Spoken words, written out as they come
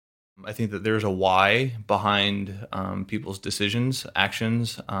I think that there's a why behind people's decisions,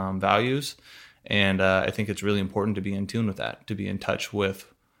 actions, values. And I think it's really important to be in tune with that, to be in touch with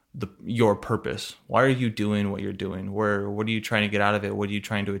your purpose. Why are you doing what you're doing? What are you trying to get out of it? What are you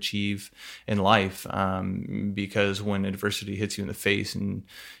trying to achieve in life? Because when adversity hits you in the face and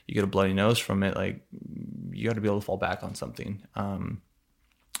you get a bloody nose from it, like, you got to be able to fall back on something.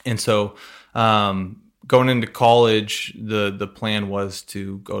 And so going into college, the plan was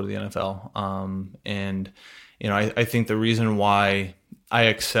to go to the NFL. And, I think the reason why I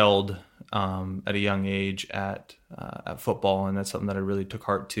excelled at a young age at football, and that's something that I really took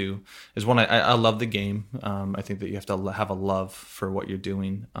heart to, is one, I love the game. I think that you have to have a love for what you're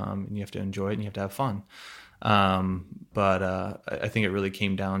doing, and you have to enjoy it and you have to have fun. But I think it really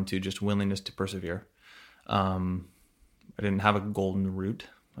came down to just willingness to persevere. I didn't have a golden route.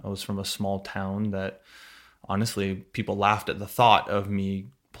 I was from a small town that, honestly, people laughed at the thought of me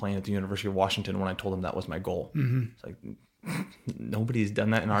playing at the University of Washington when I told them that was my goal. Mm-hmm. It's like, nobody's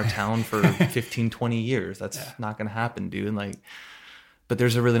done that in our town for 15, 20 years. That's not going to happen, dude. Like, but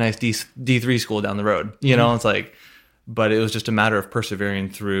there's a really nice D3 school down the road, it's like, but it was just a matter of persevering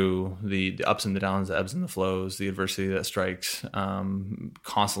through the ups and the downs, the ebbs and the flows, the adversity that strikes,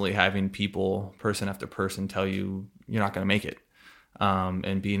 constantly having people, person after person, tell you you're not going to make it,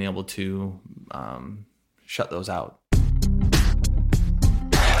 and being able to shut those out.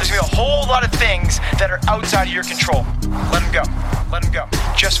 There's going to be a whole lot of things that are outside of your control. Let them go. Let them go.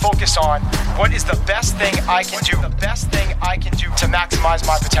 Just focus on what is the best thing I can do. The best thing I can do to maximize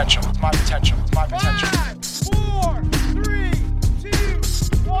my potential. My potential. My potential. 5, 4, 3, 2,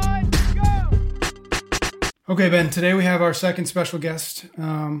 1, go. Okay, Ben, today we have our second special guest.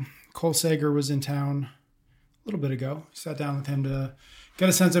 Cole Sager was in town a little bit ago. Sat down with him to get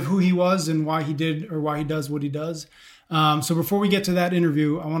a sense of who he was and why he did or why he does what he does. So before we get to that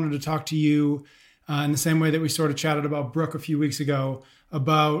interview, I wanted to talk to you in the same way that we sort of chatted about Brooke a few weeks ago,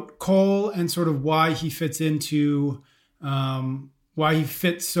 about Cole and sort of why he fits into, why he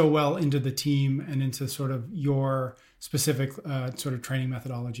fits so well into the team and into sort of your specific sort of training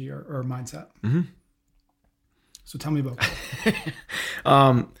methodology or mindset. Mm-hmm. So tell me about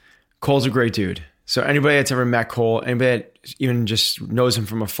Cole. Cole's a great dude. So anybody that's ever met Cole, anybody that even just knows him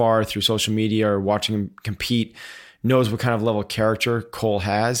from afar through social media or watching him compete, knows what kind of level of character Cole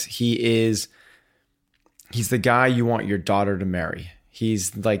has. He's the guy you want your daughter to marry.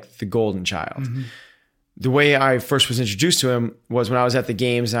 He's like the golden child. Mm-hmm. The way I first was introduced to him was when I was at the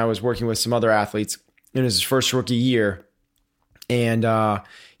games and I was working with some other athletes. It was his first rookie year. And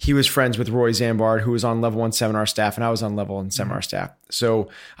he was friends with Roy Zambard, who was on level 1 seminar staff, and I was on level 1 seminar staff. So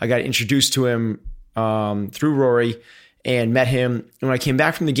I got introduced to him through Rory and met him. And when I came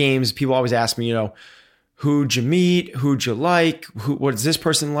back from the games, people always ask me, who'd you meet? Who'd you like? What is this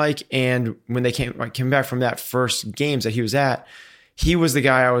person like? And when I came back from that first games that he was at, he was the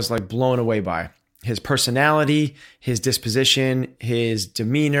guy I was like blown away by. His personality, his disposition, his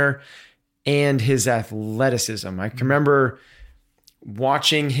demeanor, and his athleticism. I can remember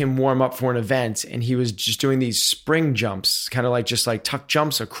watching him warm up for an event, and he was just doing these spring jumps, kind of like just like tuck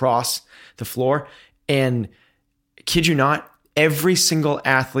jumps across the floor. And kid you not, every single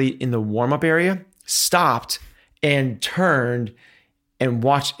athlete in the warm-up area stopped and turned and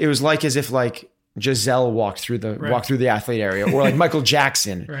watched. It was like as if like Giselle walked through the athlete area, or like Michael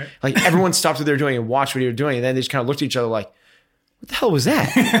Jackson. Right. Like everyone stopped what they were doing and watched what he was doing, and then they just kind of looked at each other like, "What the hell was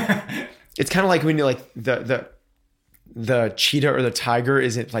that?" It's kind of like when you like the cheetah or the tiger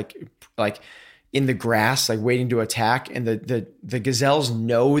isn't like in the grass, like waiting to attack, and the gazelles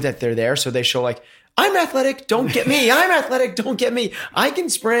know that they're there, so they show like, I'm athletic, don't get me. I'm athletic, don't get me. I can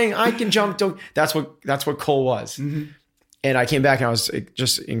spring, I can jump, don't. That's what Cole was. Mm-hmm. And I came back and I was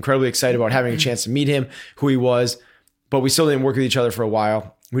just incredibly excited about having a chance to meet him, who he was, but we still didn't work with each other for a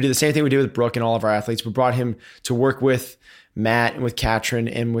while. We did the same thing we did with Brooke and all of our athletes. We brought him to work with Matt and with Katrin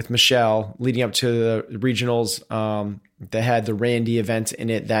and with Michelle leading up to the regionals. They had the Randy event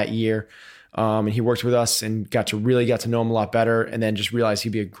in it that year. And he worked with us and got to know him a lot better, and then just realized he'd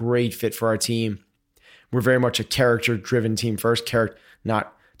be a great fit for our team. We're very much a character-driven team first.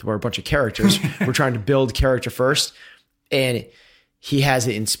 Not that we're a bunch of characters. We're trying to build character first. And he has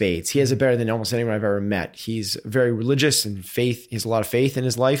it in spades. He has it better than almost anyone I've ever met. He's very religious and faith. He has a lot of faith in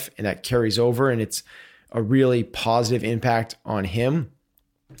his life, and that carries over, and it's a really positive impact on him.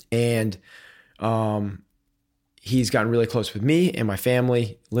 And he's gotten really close with me and my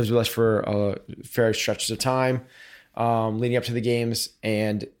family, lives with us for a fair stretches of time leading up to the games,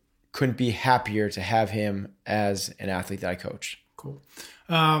 and couldn't be happier to have him as an athlete that I coached. Cool.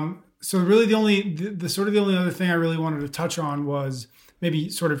 So really the only other thing I really wanted to touch on was maybe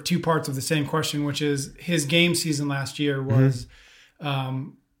sort of two parts of the same question, which is his game season last year was,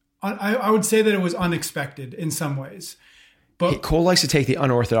 I would say that it was unexpected in some ways. But Cole likes to take the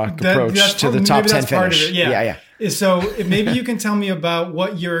unorthodox approach to the top 10 finish. Yeah. So maybe you can tell me about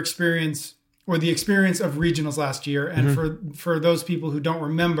what your experience or the experience of regionals last year. And for those people who don't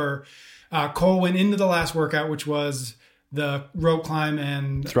remember, Cole went into the last workout, which was the rope climb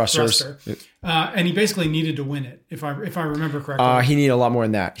and thruster. And he basically needed to win it, if I remember correctly. He needed a lot more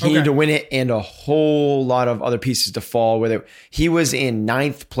than that. He needed to win it and a whole lot of other pieces to fall. Whether he was in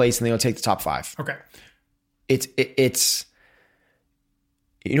 9th place and they will take the top 5. Okay. It's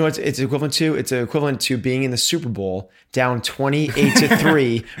you know what it's equivalent to? It's equivalent to being in the Super Bowl down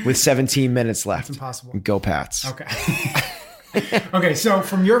 28-3 with 17 minutes left. That's impossible. Go Pats. Okay. Okay, so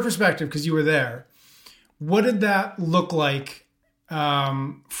from your perspective, because you were there, what did that look like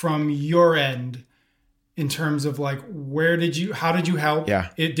from your end in terms of like, how did you help? Yeah.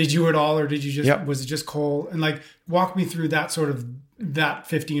 Did you at all, or did you just, was it just Cole? And like, walk me through that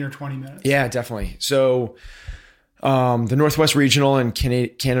 15 or 20 minutes. Yeah, definitely. So the Northwest Regional and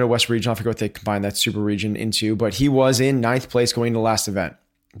Canada West Regional, I forget what they combined that super region into, but he was in 9th place going to the last event.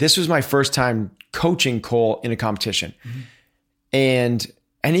 This was my first time coaching Cole in a competition. And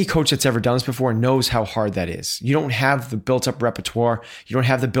any coach that's ever done this before knows how hard that is. You don't have the built up repertoire. You don't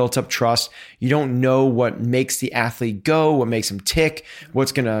have the built up trust. You don't know what makes the athlete go, what makes him tick,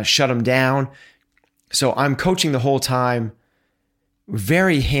 what's going to shut him down. So I'm coaching the whole time,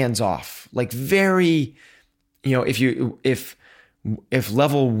 very hands off, like very, if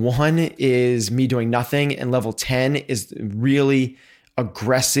level 1 is me doing nothing and level 10 is really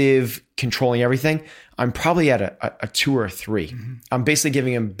aggressive, controlling everything, I'm probably at a 2 or a 3. I'm basically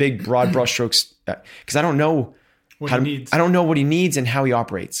giving him big, broad brush strokes because I don't know what he needs. I don't know what he needs and how he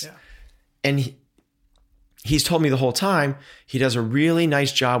operates. Yeah. And he's told me the whole time he does a really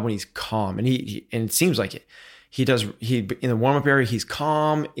nice job when he's calm, and and it seems like it. He in the warm up area, he's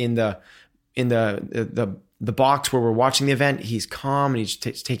calm. In the box where we're watching the event, he's calm and he's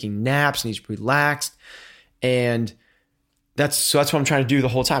taking naps and he's relaxed. And that's what I'm trying to do the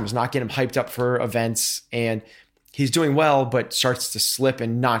whole time, is not get him hyped up for events. And he's doing well, but starts to slip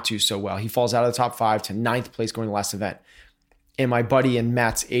and not do so well. He falls out of the top 5 to 9th place going to the last event. And my buddy and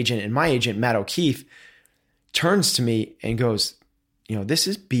Matt's agent and my agent, Matt O'Keefe, turns to me and goes, this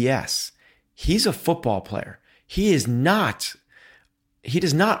is BS. He's a football player. He does not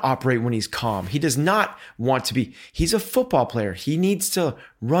operate when he's calm. He does not want to be. He's a football player. He needs to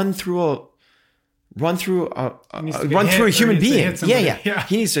run through a human being. Yeah.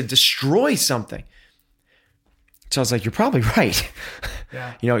 He needs to destroy something. So I was like, you're probably right.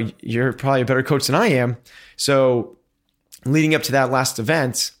 Yeah. You're probably a better coach than I am. So leading up to that last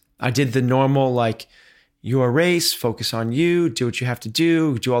event, I did the normal, like, your race, focus on you, do what you have to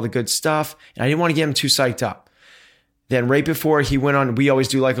do all the good stuff. And I didn't want to get him too psyched up. Then right before he went on, we always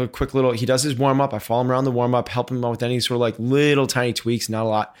do like a quick little, he does his warm up. I follow him around the warm up, help him out with any sort of like little tiny tweaks, not a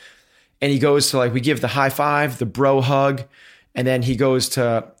lot. And he goes to we give the high five, the bro hug, and then he goes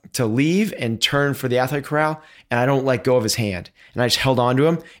to leave and turn for the athlete corral, and I don't let go of his hand. And I just held on to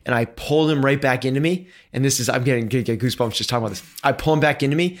him, and I pulled him right back into me. And I'm getting goosebumps just talking about this. I pull him back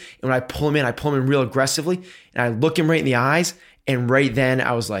into me, and when I pull him in real aggressively, and I look him right in the eyes, and right then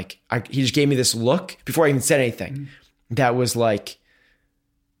I was like, he just gave me this look before I even said anything. That was like,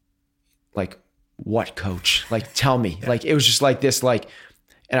 what, coach? Like, tell me. Yeah. Like, it was just like this,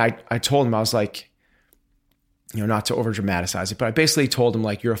 and I told him, I was like, not to over dramatize it, but I basically told him,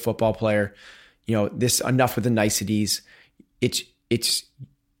 like, you're a football player, this, enough with the niceties. It's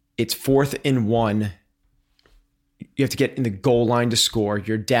 4th and 1. You have to get in the goal line to score.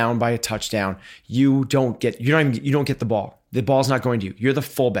 You're down by a touchdown. You don't get the ball. The ball's not going to you. You're the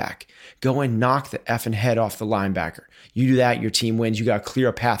fullback. Go and knock the effing head off the linebacker. You do that, your team wins. You got to clear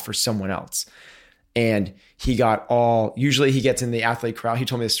a path for someone else. And usually he gets in the athlete corral. He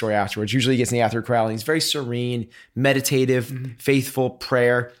told me this story afterwards. Usually he gets in the athlete corral and he's very serene, meditative, faithful,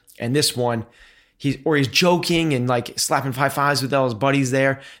 prayer. And this one, he's joking and like slapping high fives with all his buddies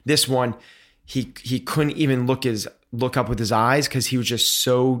there. This one, he couldn't even look up with his eyes because he was just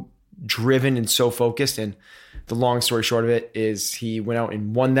so driven and so focused. And the long story short of it is he went out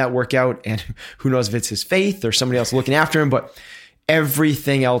and won that workout, and who knows if it's his faith or somebody else looking after him, but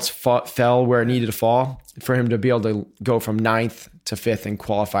everything else fell where it needed to fall for him to be able to go from 9th to 5th and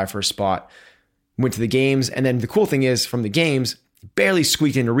qualify for a spot. Went to the games. And then the cool thing is, from the games, barely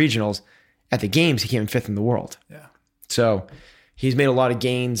squeaked into regionals. At the games, he came in 5th in the world. Yeah. So he's made a lot of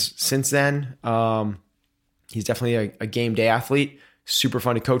gains since then. He's definitely a game day athlete, super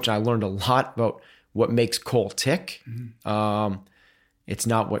fun to coach. And I learned a lot about what makes Cole tick. It's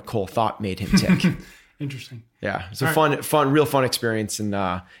not what Cole thought made him tick. Interesting. Yeah, it's a real fun experience. And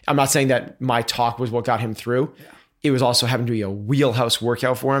I'm not saying that my talk was what got him through. Yeah. It was also having to be a wheelhouse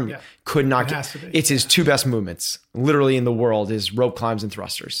workout for him. Yeah. Could not get. It's his two best movements, literally in the world, is rope climbs and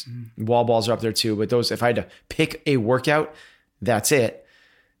thrusters. Wall balls are up there too, but those, if I had to pick a workout, that's it.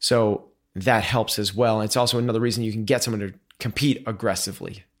 So that helps as well. And it's also another reason you can get someone to compete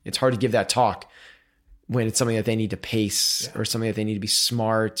aggressively. It's hard to give that talk when it's something that they need to pace or something that they need to be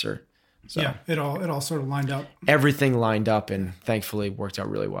smart or. So yeah, it all sort of lined up. Everything lined up and thankfully worked out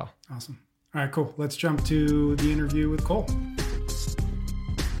really well. Awesome. All right, cool. Let's jump to the interview with Cole.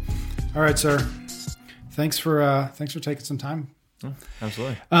 All right, sir. Thanks for taking some time. Yeah,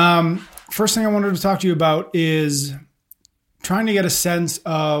 absolutely. First thing I wanted to talk to you about is trying to get a sense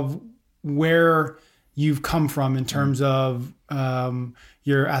of where you've come from in terms of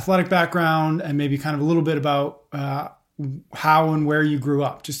your athletic background and maybe kind of a little bit about how and where you grew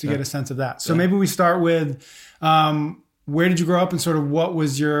up, just to get a sense of that. So maybe we start with where did you grow up and sort of what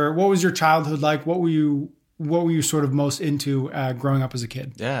was your childhood like? What were you sort of most into growing up as a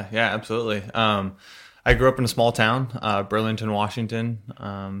kid? Yeah, absolutely. I grew up in a small town, Burlington, Washington.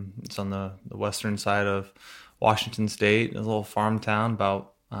 It's on the western side of Washington State. A little farm town,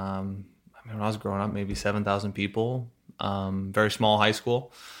 about when I was growing up, maybe 7,000 people. Very small high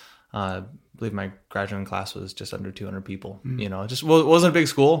school. I believe my graduating class was just under 200 people. You know, it just wasn't a big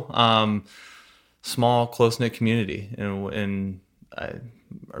school. Small, close-knit community, and I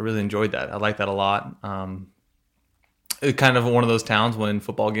really enjoyed that. I liked that a lot. It's kind of one of those towns when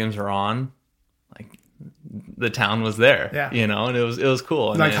football games are on, like the town was there, you know, and it was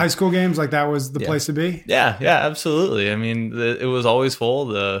cool. And like high school games, like that was the place to be. Yeah, absolutely. I mean, it was always full.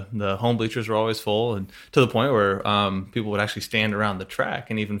 The home bleachers were always full, and to the point where people would actually stand around the track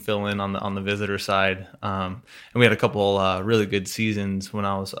and even fill in on the visitor side. And we had a couple really good seasons when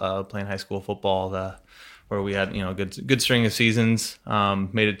I was playing high school football. Where we had, you know, good string of seasons,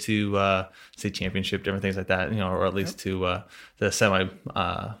 made it to state championship, different things like that, you know, or at least to the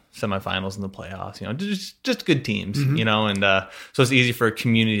semifinals and the playoffs, you know, just good teams, you know, and so it's easy for a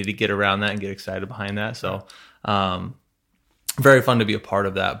community to get around that and get excited behind that. So very fun to be a part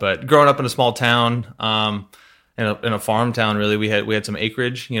of that. But growing up in a small town, in a farm town, really, we had some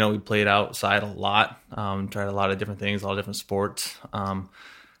acreage. You know, we played outside a lot, tried a lot of different things, a lot of different sports.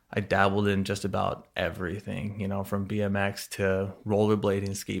 I dabbled in just about everything, you know, from BMX to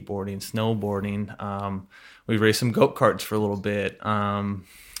rollerblading, skateboarding, snowboarding. We raced some go-karts for a little bit.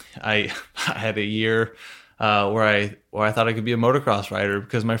 I had a year where I thought I could be a motocross rider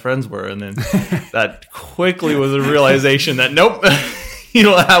because my friends were, and then that quickly was a realization that nope, you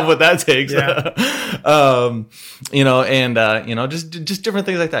don't have what that takes. Yeah. You know, and you know, just different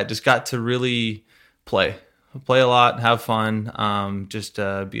things like that. Just got to really play a lot, have fun, just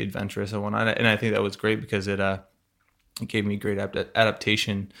be adventurous and whatnot. And I think that was great because it gave me great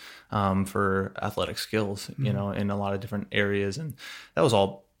adaptation for athletic skills, you know, in a lot of different areas. And that was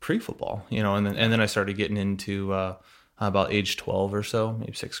all pre-football, you know. And then I started getting into about age 12 or so,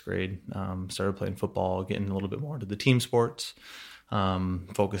 maybe 6th grade. Started playing football, getting a little bit more into the team sports.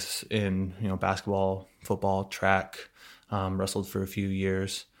 Focus in, you know, basketball, football, track. Wrestled for a few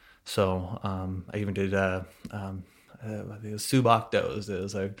years. So I even did I think it was Subak Do's. It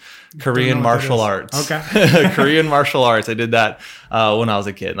was a Korean martial arts. Okay. Korean martial arts. I did that when I was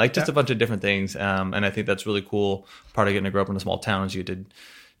a kid. Like just a bunch of different things. And I think that's really cool. Part of getting to grow up in a small town is you did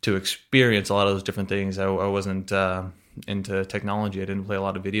to experience a lot of those different things. I wasn't into technology. I didn't play a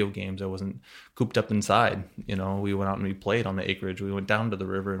lot of video games. I wasn't cooped up inside. You know, we went out and we played on the acreage. We went down to the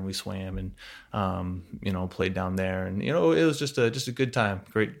river and we swam and, you know, played down there. And, you know, it was just a good time.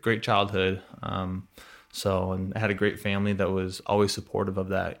 Great childhood. So, and I had a great family that was always supportive of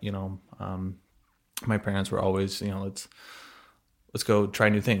that. You know, my parents were always, you know, let's go try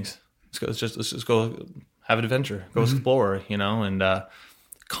new things. Let's just go have an adventure, go explore, you know, and,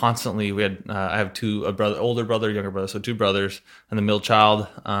 constantly we had I have older brother, younger brother, so 2 brothers and the middle child,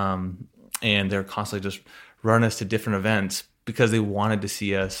 and they're constantly just running us to different events because they wanted to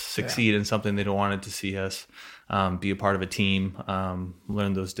see us succeed in something. They wanted to see us be a part of a team,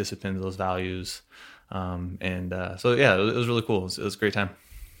 learn those disciplines, those values, and so yeah, it was really cool. It was a great time.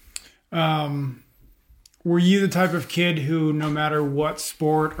 Were you the type of kid who, no matter what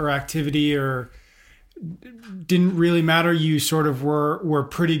sport or activity or didn't really matter, you sort of were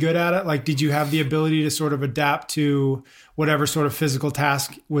pretty good at it? Like, did you have the ability to sort of adapt to whatever sort of physical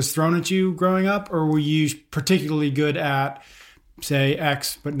task was thrown at you growing up? Or were you particularly good at, say,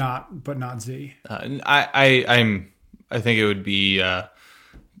 X, but not Z? I think it would be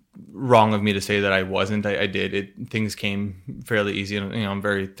wrong of me to say that I wasn't. I did. Things came fairly easy, and I'm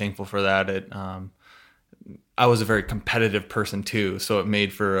very thankful for that. I was a very competitive person too, so it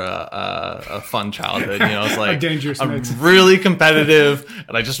made for a fun childhood. It's like dangerous I'm mix. really competitive,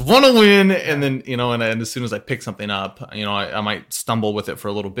 and I just want to win. And then and as soon as I pick something up, I might stumble with it for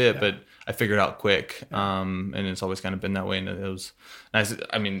a little bit, but I figured it out quick. And it's always kind of been that way, and it was nice.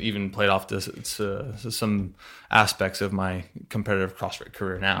 I mean, even played off this some aspects of my competitive CrossFit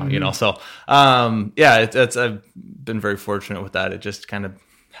career now. So I've been very fortunate with that. It just kind of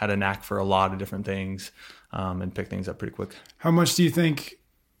had a knack for a lot of different things. And pick things up pretty quick. How much do you think?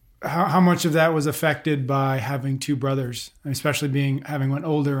 How much of that was affected by having two brothers, especially having one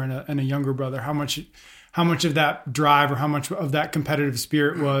older and a younger brother? How much of that drive or how much of that competitive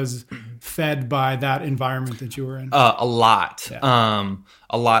spirit was fed by that environment that you were in? A lot. Yeah.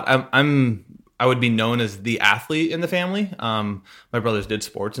 A lot. I would be known as the athlete in the family. My brothers did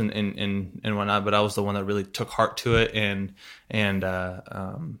sports and whatnot, but I was the one that really took heart to it and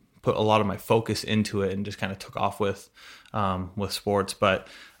put a lot of my focus into it and just kind of took off with sports. But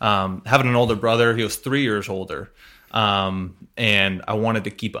having an older brother, he was 3 years older, and I wanted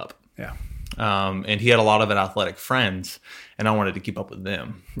to keep up. Yeah. And he had a lot of athletic friends, and I wanted to keep up with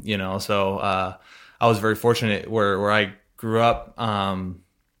them. So I was very fortunate where I grew up.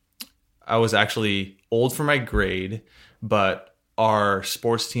 I was actually old for my grade, but our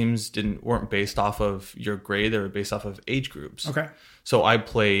sports teams weren't based off of your grade; they were based off of age groups. Okay. So I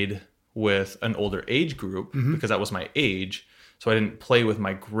played with an older age group because that was my age. So I didn't play with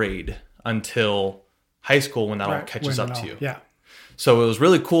my grade until high school when that all catches up to you. Yeah. So it was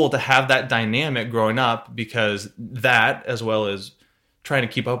really cool to have that dynamic growing up, because that, as well as trying to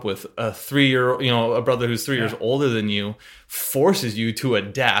keep up with a 3-year, a brother who's 3 years older than you, forces you to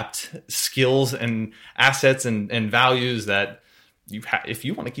adapt skills and assets and values that if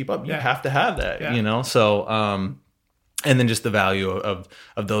you want to keep up, you have to have that, So, and then just the value of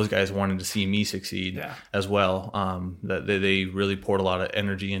those guys wanting to see me succeed as well. That they really poured a lot of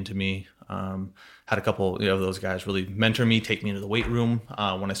energy into me. Had a couple of those guys really mentor me, take me into the weight room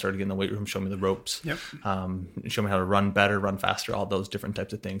when I started getting in the weight room, show me the ropes, show me how to run better, run faster, all those different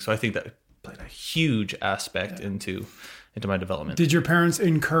types of things. So I think that played a huge aspect into my development. Did your parents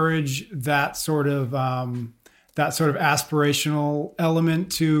encourage that sort of aspirational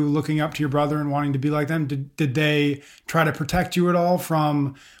element to looking up to your brother and wanting to be like them? Did they try to protect you at all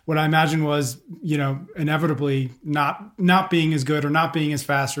from what I imagine was, inevitably not being as good or not being as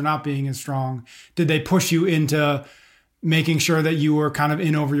fast or not being as strong? Did they push you into making sure that you were kind of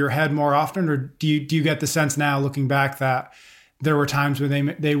in over your head more often? Or do you get the sense now, looking back, that there were times where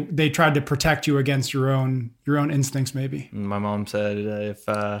they tried to protect you against your own instincts maybe? My mom said,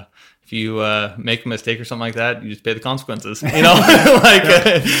 if you make a mistake or something like that, you just pay the consequences. It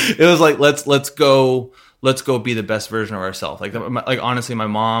was like, let's go be the best version of ourselves. Like honestly, my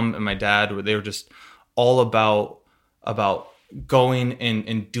mom and my dad, they were just all about going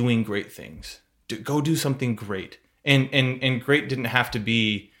and doing great things. Go do something great. And great didn't have to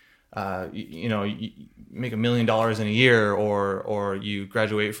be, you make $1 million in a year, or you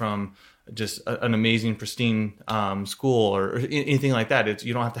graduate from just an amazing, pristine school or anything like that.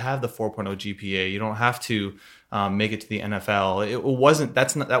 You don't have to have the 4.0 GPA. You don't have to make it to the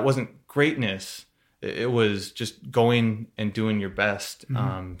NFL. That wasn't greatness. It was just going and doing your best,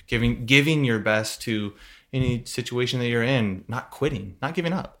 giving your best to any situation that you're in, not quitting, not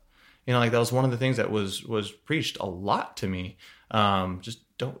giving up. That was one of the things that was preached a lot to me.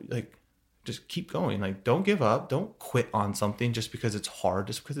 Just keep going. Don't give up. Don't quit on something just because it's hard,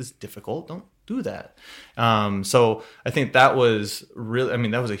 just because it's difficult. Don't do that. So I think that was really,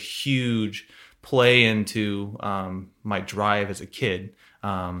 that was a huge play into my drive as a kid.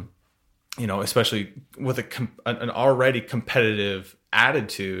 Especially with an already competitive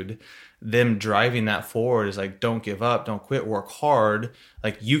attitude, them driving that forward is like, don't give up, don't quit, work hard.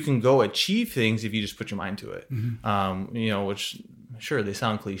 You can go achieve things if you just put your mind to it. Which sure, they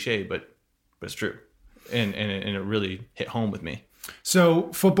sound cliche, but it's true. And it really hit home with me.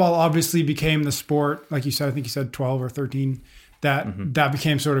 So football obviously became the sport, like you said, I think you said 12 or 13, that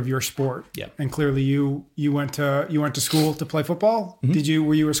became sort of your sport. Yeah. And clearly you went to school to play football. Mm-hmm.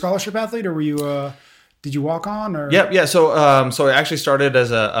 Were you a scholarship athlete, or did you walk on? Or? Yeah. So I actually started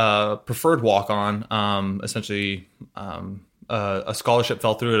as a preferred walk on, essentially, a scholarship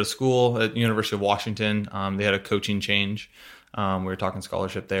fell through at a school at University of Washington. They had a coaching change. We were talking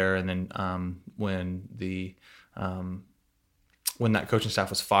scholarship there, and then when that coaching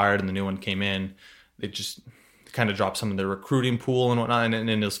staff was fired and the new one came in, they just kind of dropped some of their recruiting pool and whatnot, and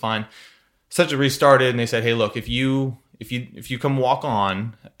it was fine. Essentially restarted, and they said, "Hey, look, if you if you come walk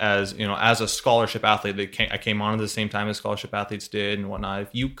on as as a scholarship athlete, I came on at the same time as scholarship athletes did and whatnot. If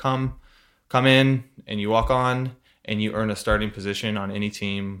you come in and you walk on and you earn a starting position on any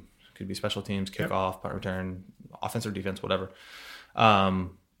team, could be special teams, kickoff, punt return, offense or defense, whatever.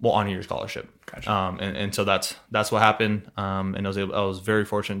 We'll honor your scholarship. Gotcha. And so that's what happened. And I was very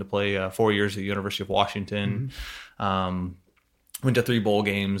fortunate to play 4 years at the University of Washington. Went to 3 bowl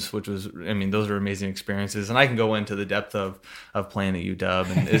games, which was, those are amazing experiences. And I can go into the depth of playing at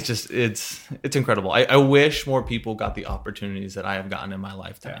UW, and it's just, it's incredible. I wish more people got the opportunities that I have gotten in my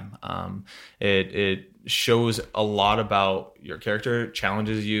lifetime. It shows a lot about your character,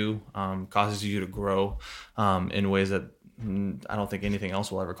 challenges you, causes you to grow in ways that I don't think anything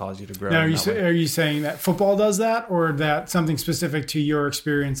else will ever cause you to grow. Now, are you saying that football does that, or that something specific to your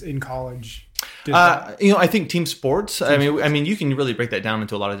experience in college? I think team sports. I mean, you can really break that down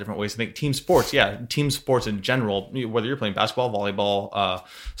into a lot of different ways. I think team sports in general, whether you're playing basketball, volleyball,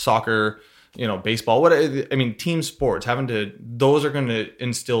 soccer, baseball, team sports, those are going to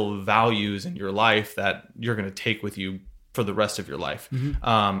instill values in your life that you're going to take with you for the rest of your life.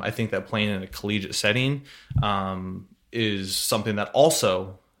 I think that playing in a collegiate setting is something that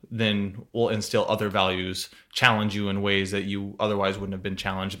also then will instill other values, challenge you in ways that you otherwise wouldn't have been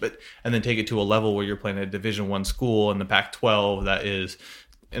challenged, and then take it to a level where you're playing at a Division I school in the Pac-12 that is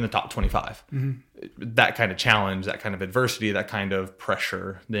in the top 25. That kind of challenge, that kind of adversity, that kind of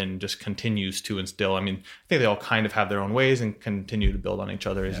pressure then just continues to instill. I think they all kind of have their own ways and continue to build on each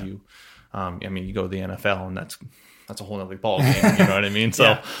other as you, you go to the NFL, and that's a whole other ball game. You know what I mean?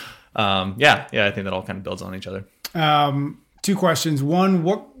 So, I think that all kind of builds on each other. 2 questions. One,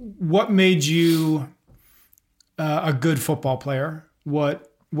 what made you a good football player?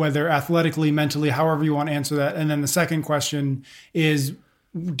 Whether athletically, mentally, however you want to answer that. And then the second question is,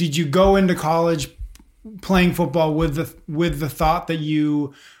 did you go into college playing football with the thought that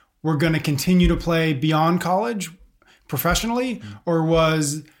you were going to continue to play beyond college professionally, or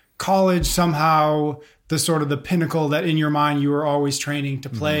was college somehow the sort of the pinnacle that in your mind you were always training to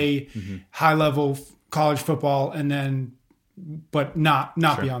play high level college football, and then but not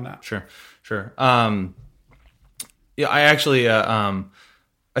beyond that? Sure. I actually I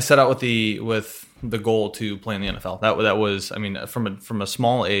set out with the goal to play in the NFL. That was, from a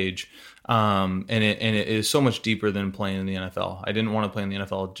small age, and it is so much deeper than playing in the NFL. I didn't want to play in the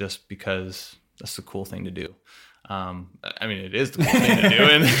NFL just because that's the cool thing to do. It is the cool thing to do,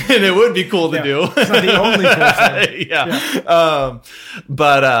 and it would be cool to do. It's not the only cool thing.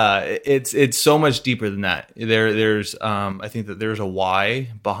 But it's so much deeper than that. There's I think that there's a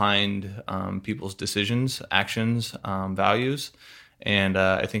why behind people's decisions, actions, values, and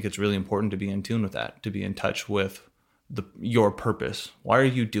I think it's really important to be in tune with that, to be in touch with your purpose. Why are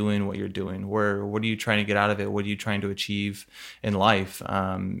you doing what you're doing? What are you trying to get out of it? What are you trying to achieve in life?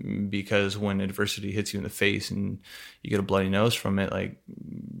 Because when adversity hits you in the face and you get a bloody nose from it,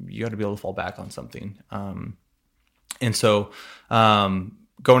 you got to be able to fall back on something. And so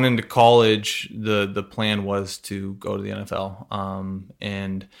going into college, the plan was to go to the NFL.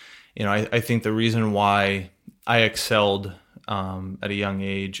 I think the reason why I excelled at a young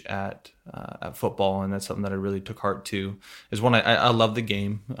age at football, and that's something that I really took heart to, is one, I love the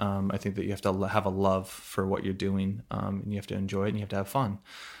game. I think that you have to have a love for what you're doing, and you have to enjoy it, and you have to have fun.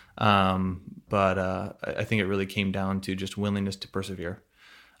 But I think it really came down to just willingness to persevere.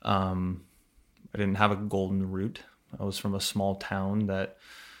 I didn't have a golden route. I was from a small town that,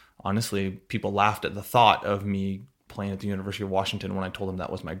 honestly, people laughed at the thought of me playing at the University of Washington when I told them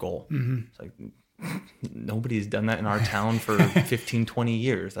that was my goal. It's like, nobody's done that in our town for 15, 20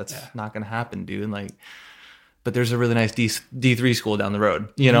 years. That's not going to happen, dude. But there's a really nice D3 school down the road,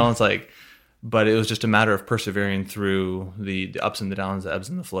 it's like, but it was just a matter of persevering through the ups and the downs, the ebbs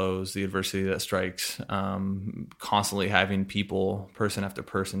and the flows, the adversity that strikes, constantly having people, person after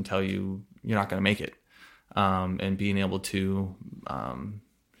person, tell you you're not going to make it, and being able to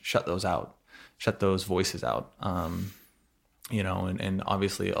shut those voices out. And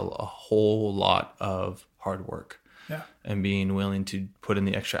obviously a whole lot of hard work, and being willing to put in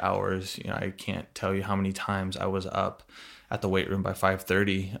the extra hours. I can't tell you how many times I was up at the weight room by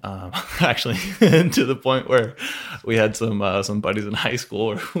 5:30, actually, to the point where we had some buddies in high school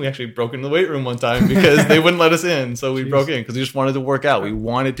where we actually broke into the weight room one time because they wouldn't let us in. So we broke in because we just wanted to work out. We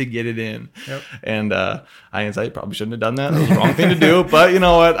wanted to get it in. Yep. And I probably shouldn't have done that. It was the wrong thing to do. But you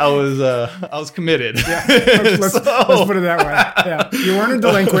know what? I was committed. Yeah. Let's put it that way. Yeah. You weren't a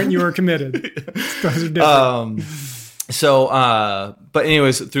delinquent. You were committed. Those are different. So, but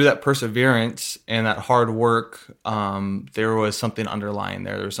anyways, through that perseverance and that hard work, there was something underlying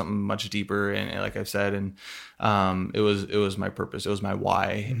there. There was something much deeper, and like I've said, and it was my purpose. It was my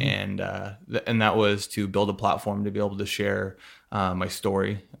why, and that was to build a platform to be able to share my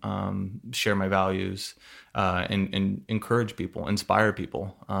story, share my values, and encourage people, inspire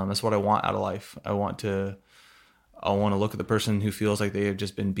people. That's what I want out of life. I want to look at the person who feels like they have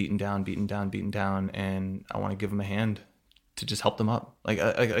just been beaten down, and I want to give them a hand to just help them up. Like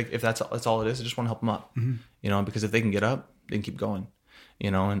if that's all it is, I just want to help them up, you know, because if they can get up, they can keep going,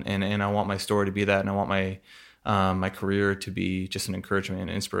 you know, and I want my story to be that, and I want my career to be just an encouragement and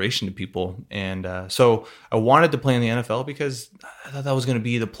inspiration to people. And so I wanted to play in the NFL because I thought that was going to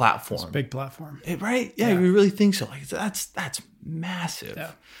be the platform. It's a big platform. Right? Yeah, we really think so. Like that's massive.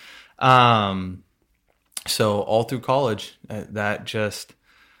 Yeah. So all through college, that just,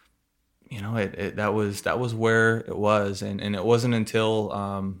 you know, that was where it was, and it wasn't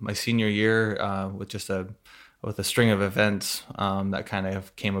until my senior year with a string of events that kind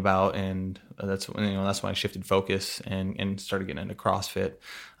of came about, and that's when I shifted focus and started getting into CrossFit,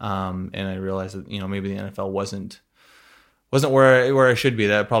 and I realized that, you know, maybe the NFL wasn't where I should be.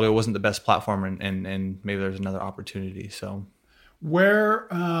 That probably wasn't the best platform, and maybe there's another opportunity. So where.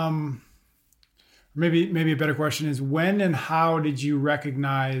 Maybe a better question is, when and how did you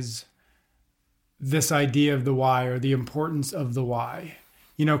recognize this idea of the why, or the importance of the why?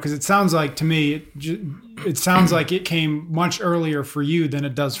 You know, because it sounds like to me, it sounds like it came much earlier for you than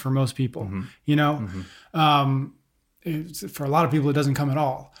it does for most people. You know, for a lot of people, it doesn't come at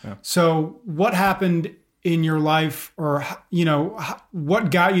all. Yeah. So what happened in your life, or, you know,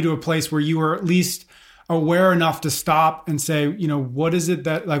 what got you to a place where you were at least aware enough to stop and say, you know, what is it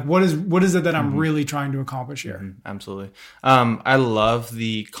that I'm really trying to accomplish here? Absolutely. I love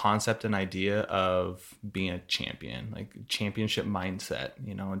the concept and idea of being a champion, like championship mindset.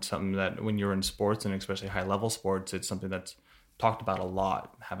 You know, it's something that when you're in sports, and especially high level sports, it's something that's talked about a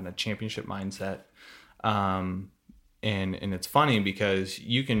lot, having a championship mindset. And it's funny because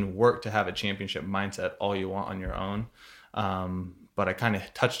you can work to have a championship mindset all you want on your own. But I kind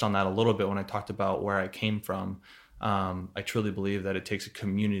of touched on that a little bit when I talked about where I came from. I truly believe that it takes a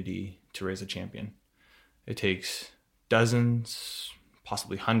community to raise a champion. It takes dozens,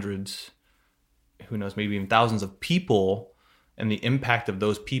 possibly hundreds, who knows, maybe even thousands of people, and the impact of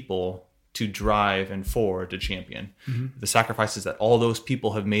those people to drive and forward a champion. The sacrifices that all those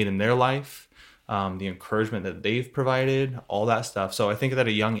people have made in their life, the encouragement that they've provided, all that stuff. So I think that at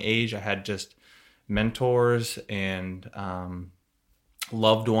a young age, I had just mentors and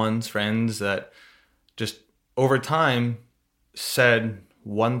loved ones, friends that just over time said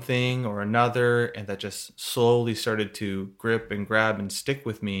one thing or another, and that just slowly started to grip and grab and stick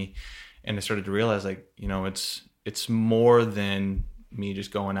with me. And I started to realize, like, you know, it's more than me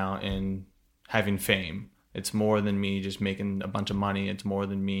just going out and having fame. It's more than me just making a bunch of money. It's more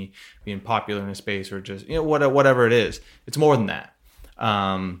than me being popular in a space, or just, you know, whatever it is. It's more than that.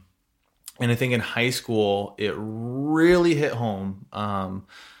 And I think in high school, it really hit home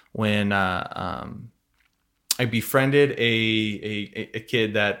when I befriended a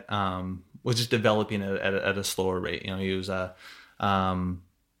kid that was just developing at a slower rate. You know, he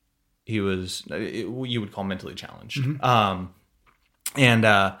was you would call mentally challenged.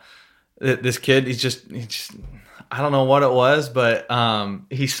 This kid, he's just I don't know what it was, but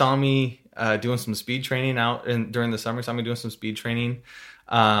he saw me doing some speed training out during the summer. He saw me doing some speed training.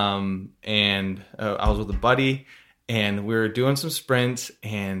 And I was with a buddy, and we were doing some sprints,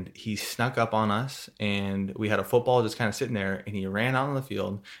 and he snuck up on us, and we had a football just kind of sitting there, and he ran out on the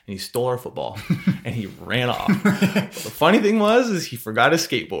field, and he stole our football and he ran off. But the funny thing is he forgot his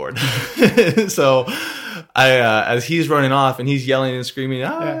skateboard. So as he's running off and he's yelling and screaming,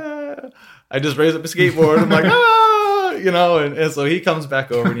 I just raised up a skateboard. I'm like, you know, and so he comes back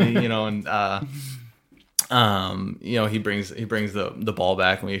over and he, you know, and, you know, he brings the ball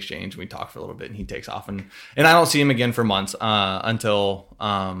back, and we exchange, and we talk for a little bit, and he takes off, and I don't see him again for months, until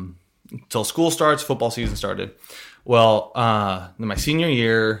school starts, football season started. Well, in my senior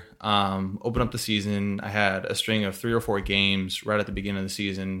year, opened up the season. I had a string of 3 or 4 games right at the beginning of the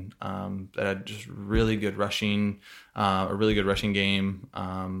season, that had just really good rushing, a really good rushing game,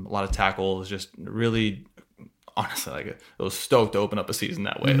 a lot of tackles, just really, honestly, like, I was stoked to open up a season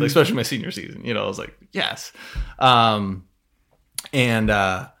that way, like, especially my senior season. You know, I was like, yes. And you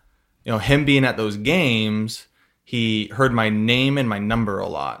know, him being at those games, he heard my name and my number a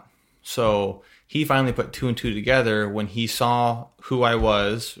lot. So he finally put 2 and 2 together when he saw who I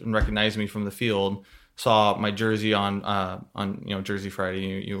was and recognized me from the field. Saw my jersey on you know, Jersey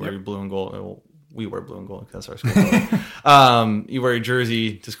Friday. You wear your blue and gold, we wear blue and gold because that's our school color. You wear your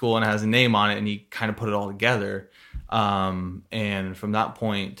jersey to school and it has a name on it, and he kind of put it all together. And from that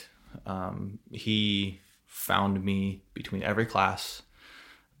point, he found me between every class,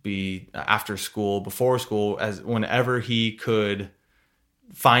 be after school, before school, as whenever he could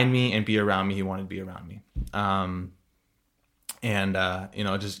find me and be around me, he wanted to be around me.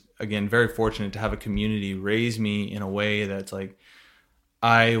 Just again, very fortunate to have a community raise me in a way that's like,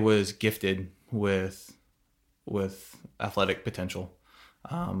 I was gifted with athletic potential.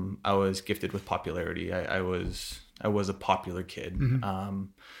 I was gifted with popularity. I was a popular kid.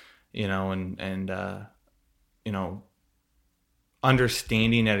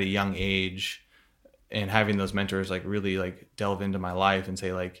 Understanding at a young age and having those mentors like really like delve into my life and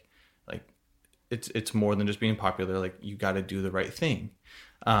say like it's more than just being popular. Like you got to do the right thing.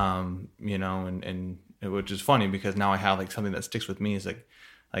 Which is funny because now I have like something that sticks with me is like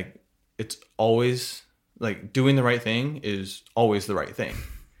it's always like doing the right thing is always the right thing.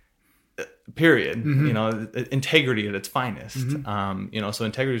 Period. Integrity at its finest. So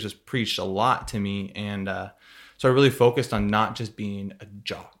integrity was just preached a lot to me. And so I really focused on not just being a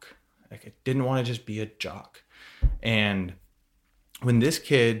jock. Like I didn't want to just be a jock. And when this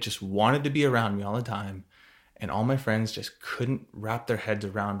kid just wanted to be around me all the time and all my friends just couldn't wrap their heads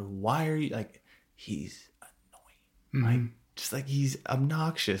around, why are you like, he's annoying. Like, just like he's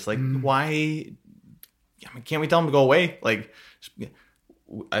obnoxious. Like why, can't we tell him to go away? Like,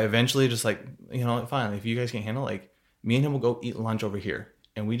 I eventually just like, fine, if you guys can't handle, like me and him will go eat lunch over here.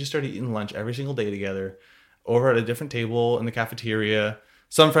 And we just started eating lunch every single day together over at a different table in the cafeteria.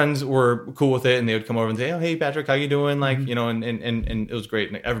 Some friends were cool with it and they would come over and say, oh, hey Patrick, how you doing? Like, and it was great.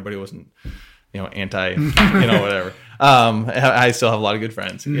 And everybody wasn't, anti, whatever. I still have a lot of good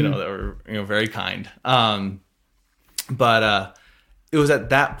friends, that were, very kind. But it was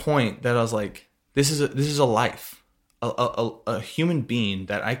at that point that I was like, this is a life. A human being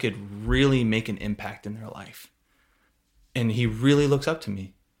that I could really make an impact in their life. And he really looks up to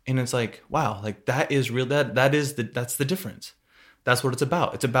me. And it's like, wow, like that is real. That's the difference. That's what it's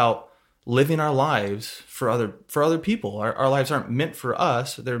about. It's about living our lives for other people. Our lives aren't meant for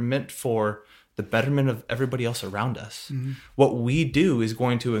us. They're meant for the betterment of everybody else around us. What we do is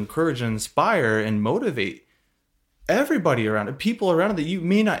going to encourage and inspire and motivate everybody around it, people around it that you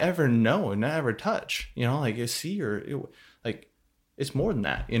may not ever know and not ever touch, like you see, it's more than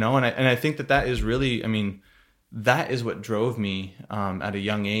that, and I think that is really, that is what drove me at a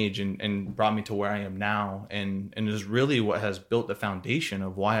young age and brought me to where I am now, and is really what has built the foundation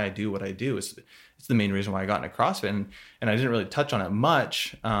of why I do what I do. It's the main reason why I got into CrossFit, and I didn't really touch on it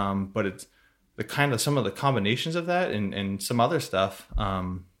much, but it's the kind of some of the combinations of that and some other stuff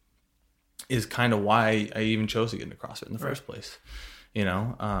is kind of why I even chose to get into CrossFit in the first place,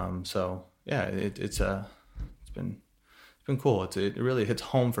 so yeah, it's been cool. It really hits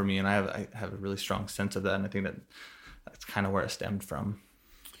home for me, and I have a really strong sense of that, and I think that's kind of where it stemmed from.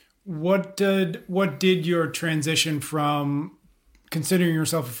 What did your transition from considering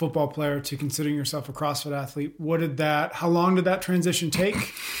yourself a football player to considering yourself a CrossFit athlete? How long did that transition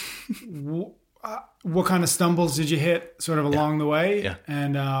take? What kind of stumbles did you hit sort of along the way? Yeah.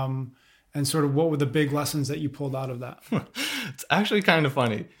 And sort of what were the big lessons that you pulled out of that? It's actually kind of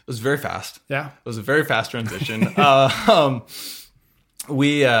funny. It was very fast. Yeah. It was a very fast transition. I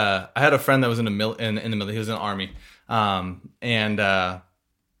had a friend that was in the military. He was in the Army.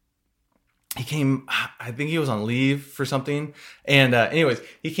 He came, I think he was on leave for something. And anyways,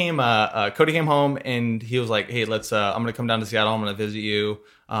 he came, Cody came home and he was like, hey, I'm going to come down to Seattle. I'm going to visit you.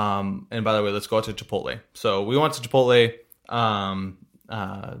 And by the way, let's go out to Chipotle. So we went to Chipotle,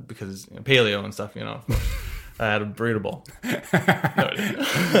 because paleo and stuff, I had a burrito bowl. No, I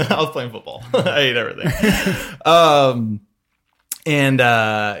didn't. I was playing football. I ate everything.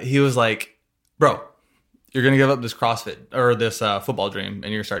 He was like, bro, you're going to give up this CrossFit or this football dream and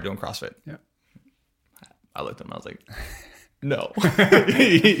you're going to start doing CrossFit. Yeah. I looked at him. I was like, no,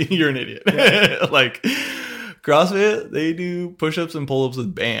 you're an idiot. Yeah. Like CrossFit, they do push-ups and pull-ups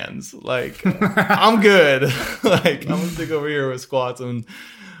with bands. Like, I'm good. Like, I'm going to stick over here with squats and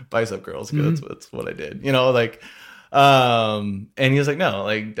bicep curls because that's what I did. And he was like, no,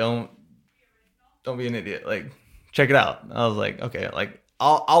 like, don't be an idiot. Like, check it out. I was like, okay, like,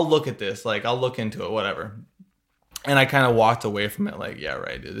 I'll look at this. Like, I'll look into it, whatever. And I kind of walked away from it like, yeah,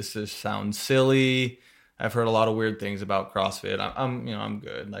 right, dude, this just sounds silly. I've heard a lot of weird things about CrossFit. I'm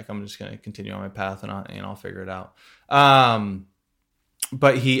good. Like, I'm just going to continue on my path and I'll figure it out.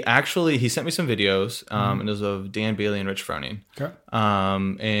 But he sent me some videos, and it was of Dan Bailey and Rich Froning. Okay.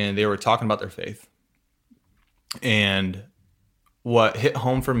 And they were talking about their faith. And what hit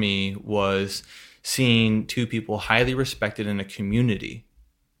home for me was seeing two people highly respected in a community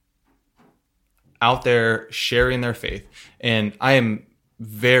out there sharing their faith. And I am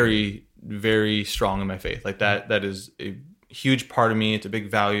very, very strong in my faith. Like that is a huge part of me. It's a big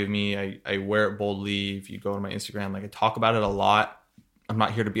value of me. I wear it boldly. If you go to my Instagram, like I talk about it a lot. I'm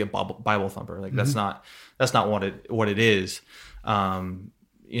not here to be a Bible thumper. Like that's not what it is.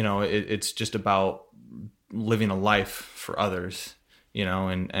 It's just about living a life for others,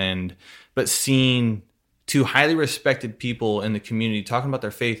 but seeing two highly respected people in the community talking about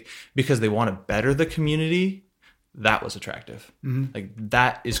their faith because they want to better the community, that was attractive. Like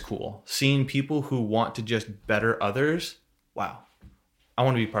that is cool. Seeing people who want to just better others. Wow. I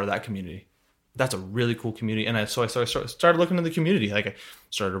want to be part of that community. That's a really cool community. And so I started looking into the community. Like I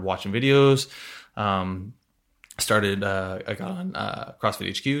started watching videos, I got on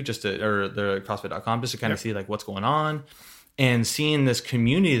CrossFit HQ or the CrossFit.com just to kind of see like what's going on, and seeing this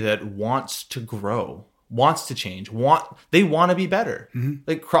community that wants to grow, wants to change, they want to be better.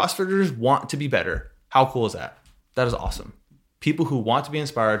 Like CrossFitters want to be better. How cool is that? That is awesome. People who want to be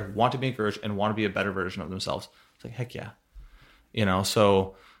inspired, want to be encouraged, and want to be a better version of themselves. It's like, heck yeah.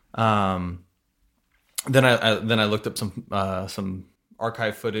 So then I looked up some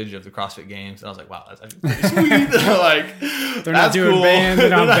archive footage of the CrossFit Games, and I was like, wow, that's actually pretty sweet. Like they're not doing bands, they're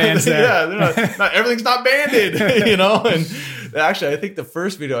not bands there. Yeah, they're not everything's not banded, And actually, I think the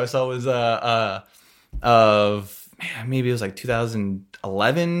first video I saw was maybe it was like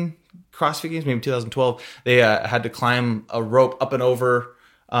 2011 CrossFit Games, maybe 2012. They had to climb a rope up and over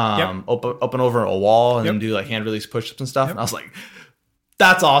up and over a wall and then do like hand release push-ups and stuff. And I was like,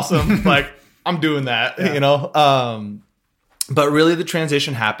 that's awesome. Like I'm doing that, but really the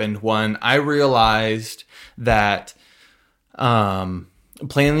transition happened when I realized that playing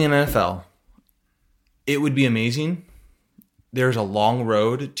in the NFL, it would be amazing. There's a long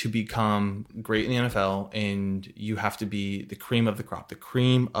road to become great in the NFL, and you have to be the cream of the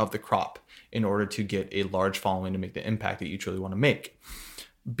crop in order to get a large following to make the impact that you truly want to make.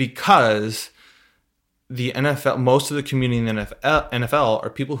 Because the NFL, most of the community in the NFL are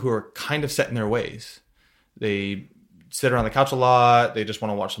people who are kind of set in their ways. They sit around the couch a lot. They just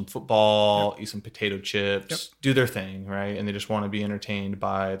want to watch some football, eat some potato chips, do their thing, right? And they just want to be entertained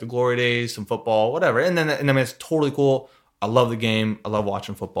by the glory days, some football, whatever. And I mean, it's totally cool. I love the game. I love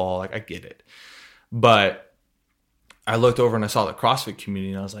watching football. Like I get it. But I looked over and I saw the CrossFit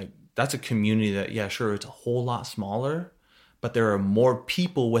community, and I was like, that's a community that, yeah, sure, it's a whole lot smaller, but there are more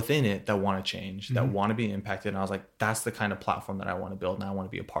people within it that want to change, that want to be impacted. And I was like, that's the kind of platform that I want to build and I want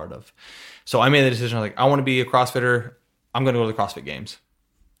to be a part of. So I made the decision. I was like, I want to be a CrossFitter. I'm going to go to the CrossFit Games.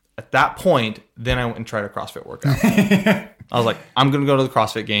 At that point, then I went and tried a CrossFit workout. I was like, I'm going to go to the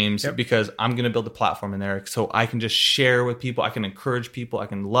CrossFit Games because I'm going to build a platform in there so I can just share with people. I can encourage people. I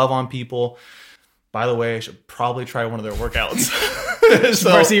can love on people. By the way, I should probably try one of their workouts.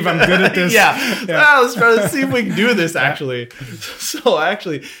 So see if I'm good at this. Let's try to see if we can do this actually. So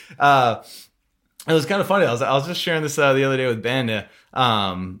actually, it was kind of funny. I was just sharing this the other day with Ben.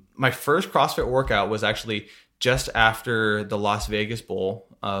 My first CrossFit workout was actually just after the Las Vegas Bowl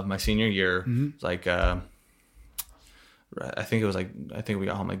of my senior year. It's like I think we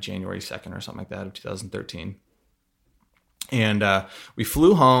got home like January 2nd or something like that of 2013. And we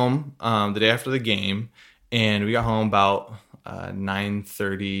flew home the day after the game, and we got home about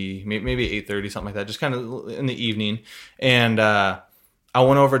 9:30, maybe 8:30, something like that, just kind of in the evening. And I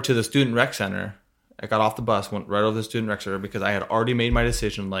went over to the Student Rec Center. I got off the bus, went right over to the Student Rec Center because I had already made my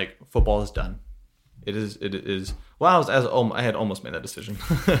decision. Like, football is done. It is. Well, I had almost made that decision.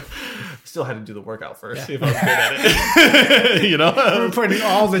 Still had to do the workout first, see if I was good at it. We're putting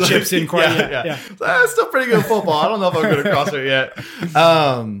all the chips in. Yeah. That's still pretty good at football. I don't know if I'm good at CrossFit yet.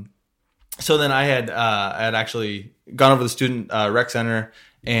 So then I had actually gone over to the Student Rec Center,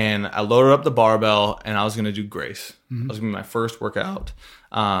 and I loaded up the barbell, and I was going to do Grace. That was going to be my first workout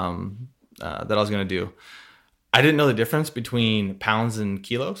that I was going to do. I didn't know the difference between pounds and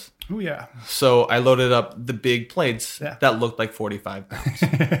kilos. Oh, yeah. So I loaded up the big plates that looked like 45 pounds.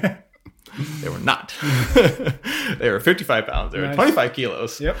 They were not. They were 55 pounds. They were 25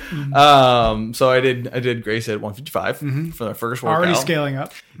 kilos. Yep. So I did Grace at 155 for the first workout. Already scaling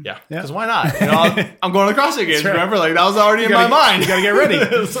up. Yeah. Because why not? I'm going to the CrossFit Games. Right. Remember, like that was already in my mind. You got to get ready.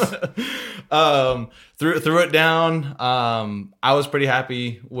 Threw it down. I was pretty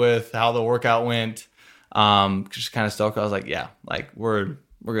happy with how the workout went. Just kind of stoked. I was like, yeah, like we're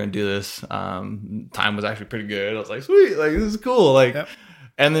gonna do this. Time was actually pretty good. I was like, sweet, like this is cool. Like,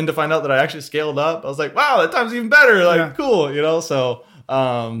 and then to find out that I actually scaled up, I was like, wow, that time's even better. Like, cool, So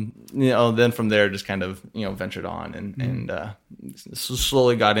Then from there, just kind of, ventured on and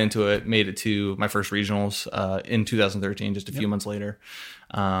slowly got into it, made it to my first regionals in 2013, just a few months later.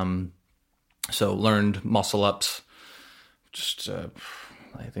 So learned muscle ups, just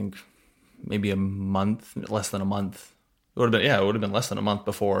I think maybe a month, less than a month. It would have been less than a month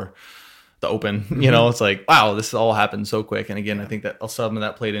before the Open. It's like, wow, this all happened so quick. And again, I think that some of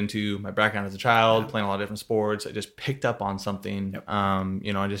that played into my background as a child, playing a lot of different sports. I just picked up on something.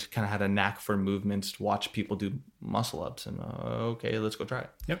 I just kind of had a knack for movements, to watch people do muscle ups, and okay, let's go try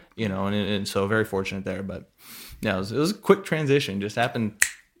it. And so very fortunate there. But yeah, it was a quick transition. Just happened,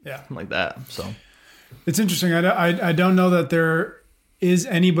 like that. So it's interesting. I don't know that there is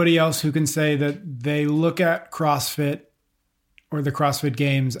anybody else who can say that they look at CrossFit or the CrossFit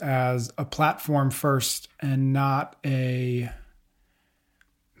Games as a platform first and not I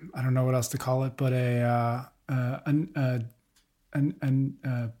don't know what else to call it, but a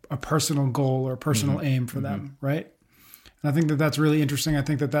personal goal or personal aim for them, right? And I think that that's really interesting. I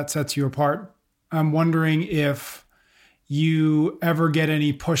think that sets you apart. I'm wondering if you ever get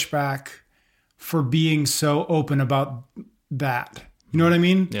any pushback for being so open about that. You know what I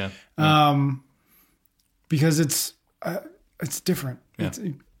mean? Yeah. Because it's different. Yeah.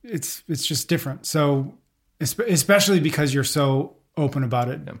 It's just different. So especially because you're so open about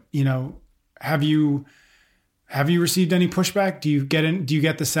it, have you received any pushback? Do you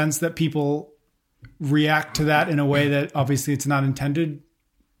get the sense that people react to that in a way that obviously it's not intended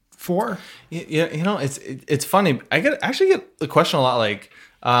for? Yeah. It's funny. I actually get the question a lot, like,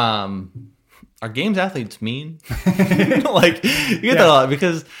 are games athletes mean? Like, you get that a lot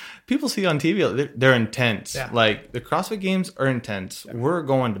because people see on TV, they're intense. Yeah. Like, the CrossFit Games are intense. Yeah. We're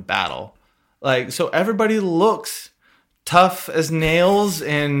going to battle. Like, so everybody looks tough as nails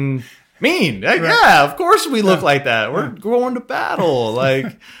and mean. Like, right. Yeah, of course we look like that. We're going to battle.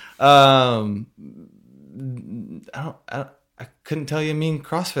 Like, I couldn't tell you a mean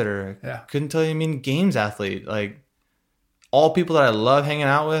CrossFitter. I couldn't tell you a mean games athlete. Like, all people that I love hanging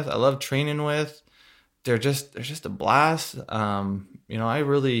out with, I love training with, they're just a blast. I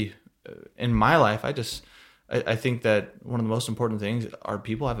really, in my life, I think that one of the most important things are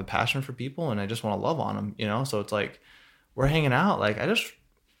people have a passion for people, and I just want to love on them, so it's like, we're hanging out. Like, I just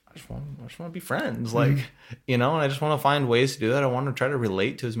want to be friends, like, and I just want to find ways to do that. I want to try to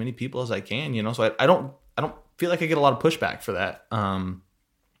relate to as many people as I can, so I don't feel like I get a lot of pushback for that. And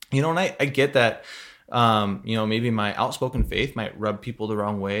I get that. Maybe my outspoken faith might rub people the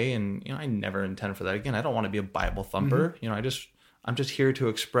wrong way, and I never intend for that. Again, I don't want to be a Bible thumper. I'm just here to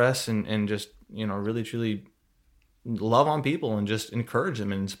express and just really truly love on people and just encourage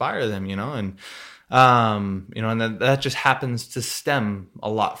them and inspire them. And that just happens to stem a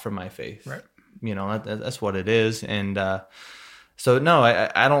lot from my faith. Right. That's what it is. And so no,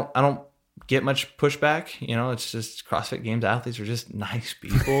 I don't get much pushback. It's just CrossFit Games athletes are just nice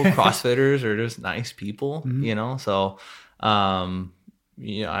people. CrossFitters are just nice people, so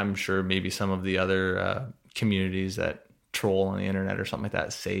I'm sure maybe some of the other communities that troll on the internet or something like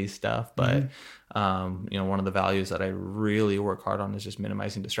that say stuff, but one of the values that I really work hard on is just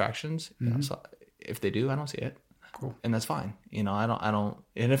minimizing distractions. So if they do, I don't see it. Cool. And that's fine. I don't,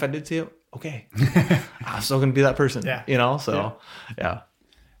 and if I did see it, okay, I'm still going to be that person, so yeah.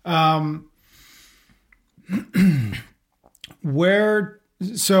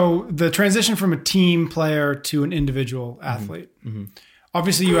 So the transition from a team player to an individual athlete,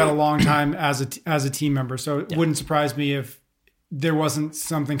 obviously you had a long time as a team member. So it wouldn't surprise me if there wasn't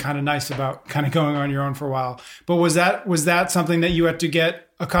something kind of nice about kind of going on your own for a while. But was that something that you had to get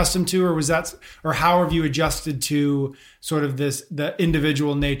accustomed to, or how have you adjusted to sort of the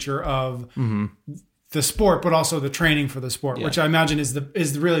individual nature of the sport, but also the training for the sport, which I imagine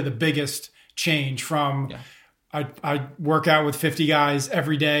is really the biggest change from I work out with 50 guys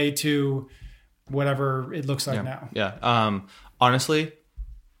every day to whatever it looks like now. Yeah. Honestly,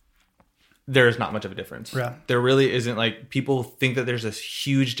 there's not much of a difference. Yeah. There really isn't. Like, people think that there's this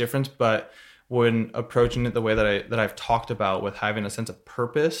huge difference, but when approaching it the way that I've talked about, with having a sense of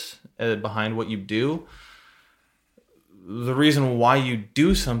purpose behind what you do, the reason why you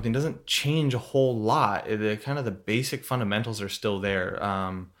do something doesn't change a whole lot. The basic fundamentals are still there.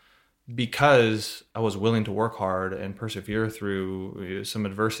 Because I was willing to work hard and persevere through some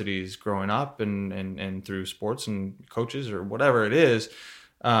adversities growing up and through sports and coaches or whatever it is,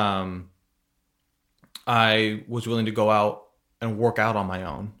 I was willing to go out and work out on my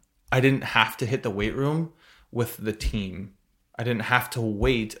own. I didn't have to hit the weight room with the team. I didn't have to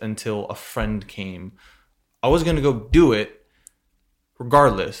wait until a friend came. I was going to go do it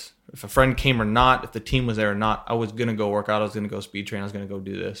regardless, If a friend came or not, if the team was there or not, I was going to go work out. I was going to go speed train. I was going to go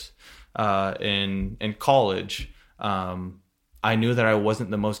do this. In college, I knew that I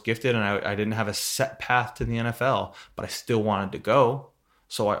wasn't the most gifted and I didn't have a set path to the NFL, but I still wanted to go.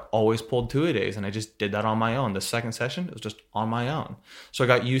 So I always pulled 2-a-days, and I just did that on my own. The second session, it was just on my own. So I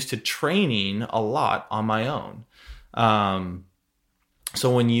got used to training a lot on my own.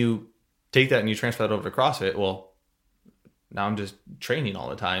 So when you take that and you transfer that over to CrossFit, well, now I'm just training all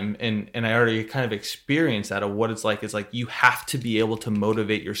the time. And I already kind of experienced that of what it's like. It's like you have to be able to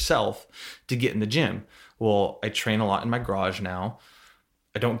motivate yourself to get in the gym. Well, I train a lot in my garage now.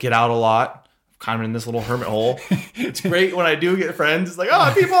 I don't get out a lot. Kind of in this little hermit hole. It's great when I do get friends. It's like,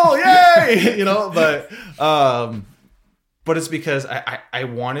 oh, people, yay, you know. But it's because I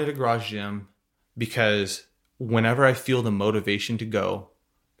wanted a garage gym because whenever I feel the motivation to go,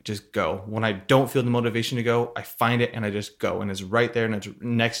 I just go. When I don't feel the motivation to go, I find it and I just go. And it's right there and it's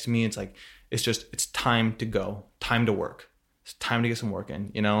next to me. It's like it's time to go, time to work. It's time to get some work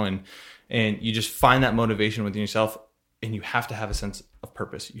in, you know. And you just find that motivation within yourself. And you have to have a sense of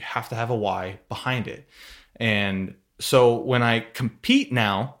purpose. You have to have a why behind it. And so when I compete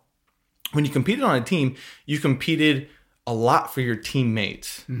now, when you competed on a team, you competed a lot for your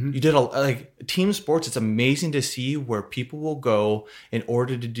teammates. You did like team sports. It's amazing to see where people will go in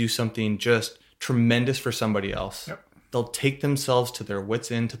order to do something just tremendous for somebody else. Yep. They'll take themselves to their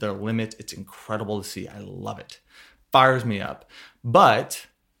wits' end, to their limits. It's incredible to see. I love it. Fires me up. But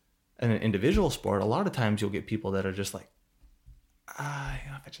in an individual sport, a lot of times you'll get people that are just like, if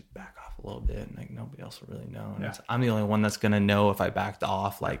I just back off a little bit, and like nobody else will really know. And I'm the only one that's gonna know if I backed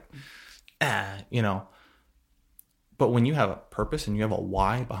off. Like, you know. But when you have a purpose and you have a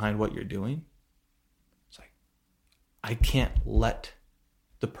why behind what you're doing, it's like I can't let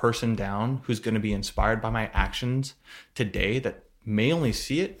the person down who's going to be inspired by my actions today that may only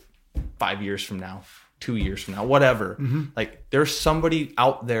see it 5 years from now, 2 years from now, whatever. Like there's somebody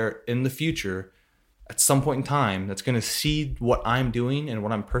out there in the future at some point in time that's going to see what I'm doing and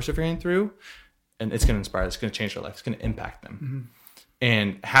what I'm persevering through, and it's going to inspire, it's going to change their life, it's going to impact them.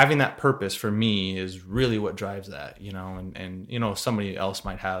 And having that purpose for me is really what drives that, you know, and you know, somebody else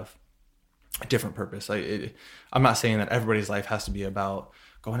might have a different purpose. I'm not saying that everybody's life has to be about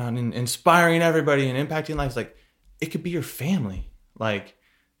going out and inspiring everybody and impacting lives. Like it could be your family. Like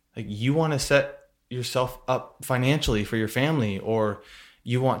you want to set yourself up financially for your family, or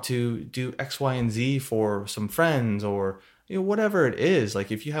you want to do X, Y, and Z for some friends, or you know, whatever it is.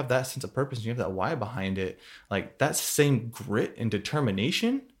 Like if you have that sense of purpose and you have that why behind it, like that same grit and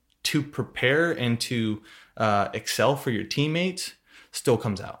determination to prepare and to excel for your teammates still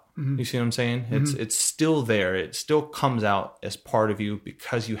comes out. You see what I'm saying? It's still there. It still comes out as part of you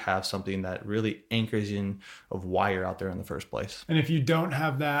because you have something that really anchors in of why you're out there in the first place. And if you don't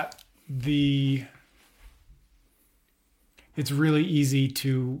have that, it's really easy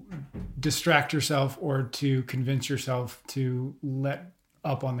to distract yourself or to convince yourself to let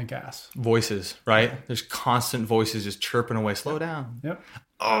up on the gas. Voices, right? There's constant voices just chirping away. Slow down. Yep.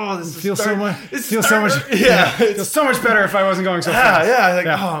 Oh, this feels so much. Feels so much better if I wasn't going so fast.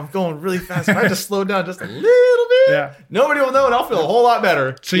 I'm going really fast. If I just slow down just a little bit, nobody will know, and I'll feel a whole lot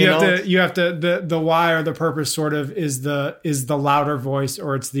better. So you have to the why or the purpose sort of is the louder voice,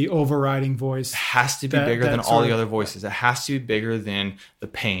 or it's the overriding voice. It has to be bigger than all the other voices. It has to be bigger than the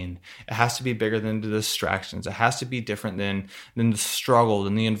pain. It has to be bigger than the distractions. It has to be different than the struggle,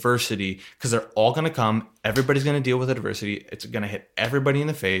 than the adversity, because they're all going to come. Everybody's going to deal with adversity. It's going to hit everybody in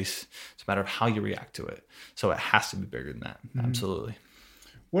the face. It's a matter of how you react to it. So it has to be bigger than that. Absolutely.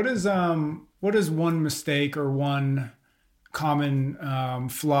 What is one mistake or one common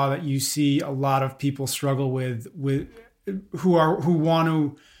flaw that you see a lot of people struggle with who want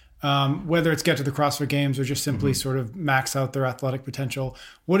to whether it's get to the CrossFit Games or just simply sort of max out their athletic potential?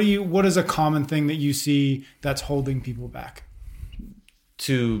 What is a common thing that you see that's holding people back?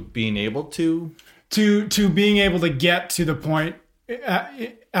 To being able to being able to get to the point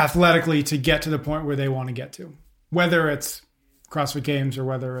athletically, to get to the point where they want to get to, whether it's CrossFit Games or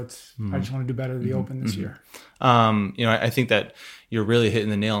whether it's I just want to do better at the Open this year. You know, I think that you're really hitting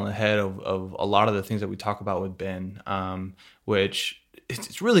the nail on the head of a lot of the things that we talk about with Ben, which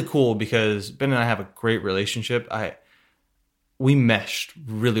it's really cool because Ben and I have a great relationship. We meshed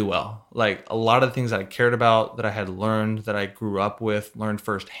really well. Like a lot of the things that I cared about, that I had learned, that I grew up with, learned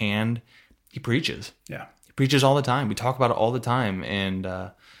firsthand, he preaches. Yeah. He preaches all the time. We talk about it all the time. And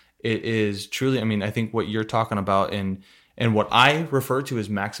it is truly, I mean, I think what you're talking about and what I refer to as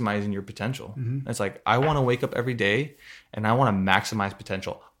maximizing your potential. It's like, I want to wake up every day and I want to maximize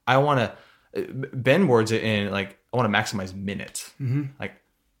potential. I want to, Ben words it in like, I want to maximize minutes. Like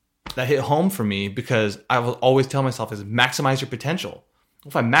that hit home for me, because I will always tell myself is maximize your potential.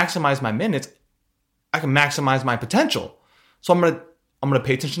 If I maximize my minutes, I can maximize my potential. So I'm gonna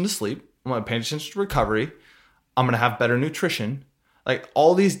pay attention to sleep. I'm gonna pay attention to recovery. I'm gonna have better nutrition. Like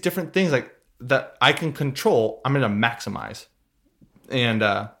all these different things like that I can control, I'm gonna maximize. And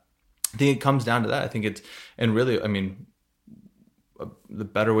I think it comes down to that. I think it's, and really, I mean, the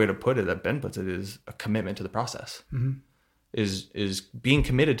better way to put it that Ben puts it is a commitment to the process. Mm-hmm. Is being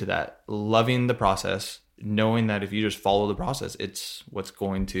committed to that, loving the process, knowing that if you just follow the process, it's what's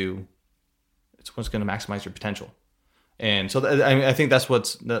going to maximize your potential. And so I think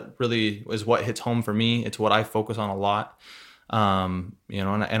that really is what hits home for me. It's what I focus on a lot. And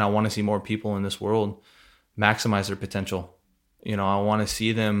I want to see more people in this world maximize their potential. I want to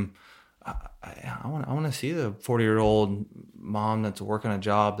see them. I want to see the 40-year-old mom that's working a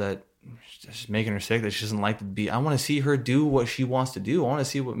job that just making her sick, that she doesn't like to be. I want to see her do what she wants to do. I want to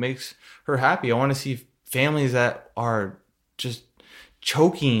see what makes her happy. I want to see families that are just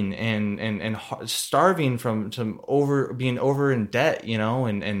choking and starving from being over in debt,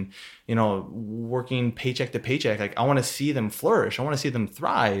 and working paycheck to paycheck. Like I want to see them flourish. I want to see them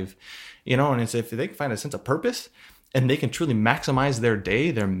thrive, and it's if they can find a sense of purpose and they can truly maximize their day,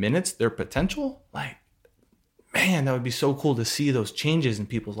 their minutes, their potential, like, man, that would be so cool to see those changes in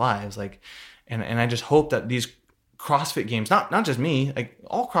people's lives. Like, and I just hope that these CrossFit Games, not just me, like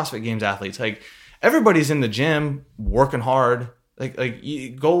all CrossFit Games athletes, like everybody's in the gym working hard. Like you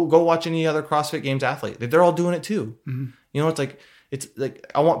go watch any other CrossFit Games athlete. They're all doing it too. Mm-hmm. It's like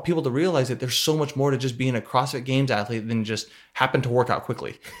I want people to realize that there's so much more to just being a CrossFit Games athlete than just happen to work out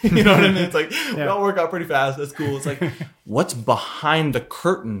quickly. You know what I mean? It's like we all work out pretty fast. That's cool. It's like what's behind the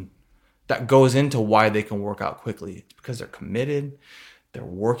curtain that goes into why they can work out quickly. It's because they're committed, they're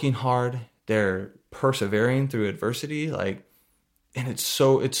working hard, they're persevering through adversity. And it's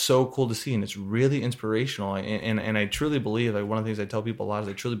so cool to see, and it's really inspirational. And I truly believe, like one of the things I tell people a lot is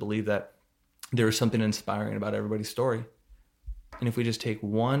I truly believe that there is something inspiring about everybody's story. And if we just take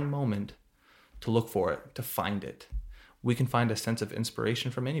one moment to look for it, to find it, we can find a sense of inspiration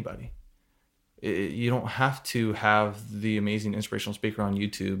from anybody. You don't have to have the amazing inspirational speaker on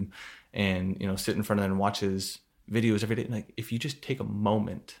YouTube and sit in front of them and watch his videos every day. Like if you just take a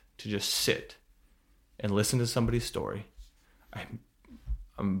moment to just sit and listen to somebody's story,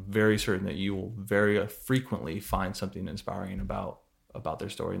 I'm very certain that you will very frequently find something inspiring about their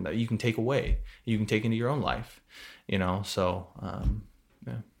story and that you can take away, you can take into your own life, so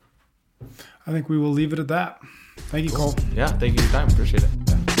yeah. I think we will leave it at that. Thank you, Cole. Yeah, thank you for your time. Appreciate it.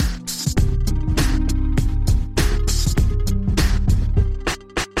 Yeah.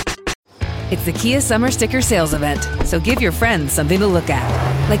 It's the Kia Summer Sticker Sales Event, so give your friends something to look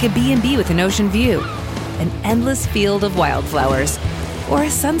at, like a B&B with an ocean view, an endless field of wildflowers, or a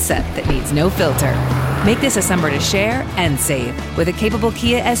sunset that needs no filter. Make this a summer to share and save with a capable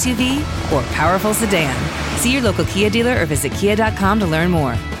Kia SUV or powerful sedan. See your local Kia dealer or visit kia.com to learn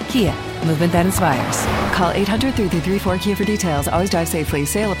more. Kia, movement that inspires. Call 800-3334-KIA for details. Always drive safely.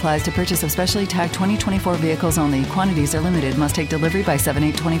 Sale applies to purchase of specially tagged 2024 vehicles only. Quantities are limited. Must take delivery by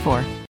 7/8/24.